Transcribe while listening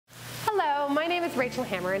my name is Rachel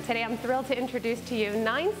Hammer, and today I'm thrilled to introduce to you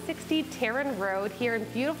 960 Teron Road here in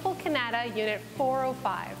beautiful Kanata, Unit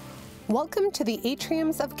 405. Welcome to the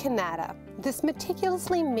Atriums of Kanata. This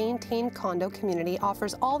meticulously maintained condo community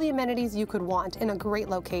offers all the amenities you could want in a great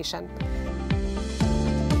location.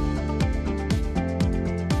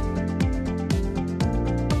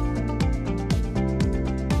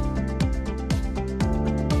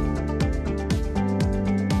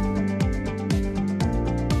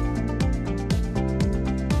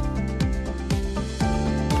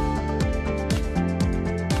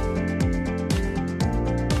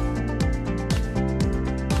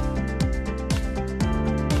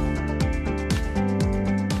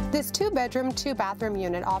 This two-bedroom, two-bathroom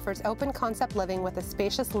unit offers open concept living with a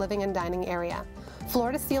spacious living and dining area.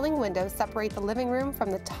 Floor-to-ceiling windows separate the living room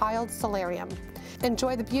from the tiled solarium.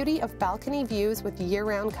 Enjoy the beauty of balcony views with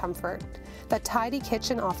year-round comfort. The tidy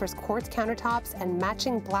kitchen offers quartz countertops and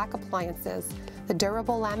matching black appliances. The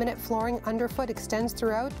durable laminate flooring underfoot extends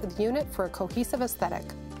throughout the unit for a cohesive aesthetic.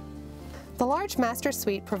 The large master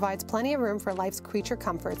suite provides plenty of room for life's creature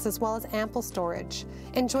comforts as well as ample storage.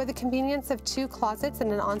 Enjoy the convenience of two closets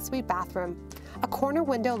and an ensuite bathroom. A corner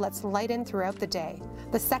window lets light in throughout the day.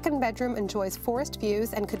 The second bedroom enjoys forest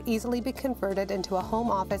views and could easily be converted into a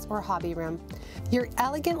home office or hobby room. Your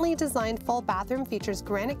elegantly designed full bathroom features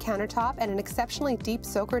granite countertop and an exceptionally deep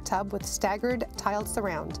soaker tub with staggered tiled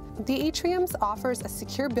surround. The Atriums offers a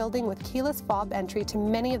secure building with keyless fob entry to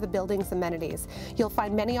many of the building's amenities. You'll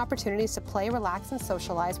find many opportunities to play, relax, and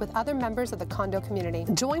socialize with other members of the condo community.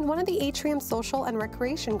 Join one of the Atrium social and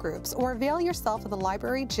recreation groups or avail yourself of the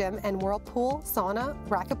library, gym, and whirlpool, sauna,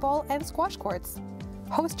 racquetball, and squash courts.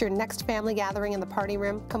 Host your next family gathering in the party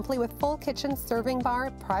room, complete with full kitchen, serving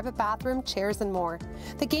bar, private bathroom, chairs, and more.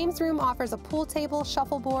 The games room offers a pool table,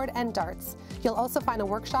 shuffleboard, and darts. You'll also find a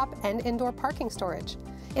workshop and indoor parking storage.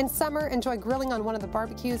 In summer, enjoy grilling on one of the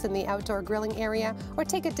barbecues in the outdoor grilling area or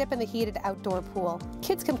take a dip in the heated outdoor pool.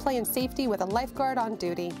 Kids can play in safety with a lifeguard on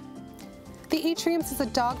duty. The Atriums is a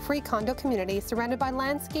dog-free condo community surrounded by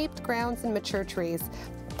landscaped grounds and mature trees.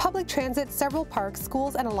 Public transit, several parks,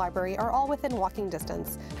 schools, and a library are all within walking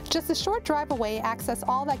distance. Just a short drive away, access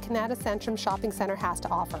all that Kanata Centrum Shopping Center has to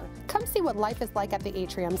offer. Come see what life is like at the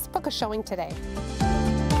Atriums. Book a showing today.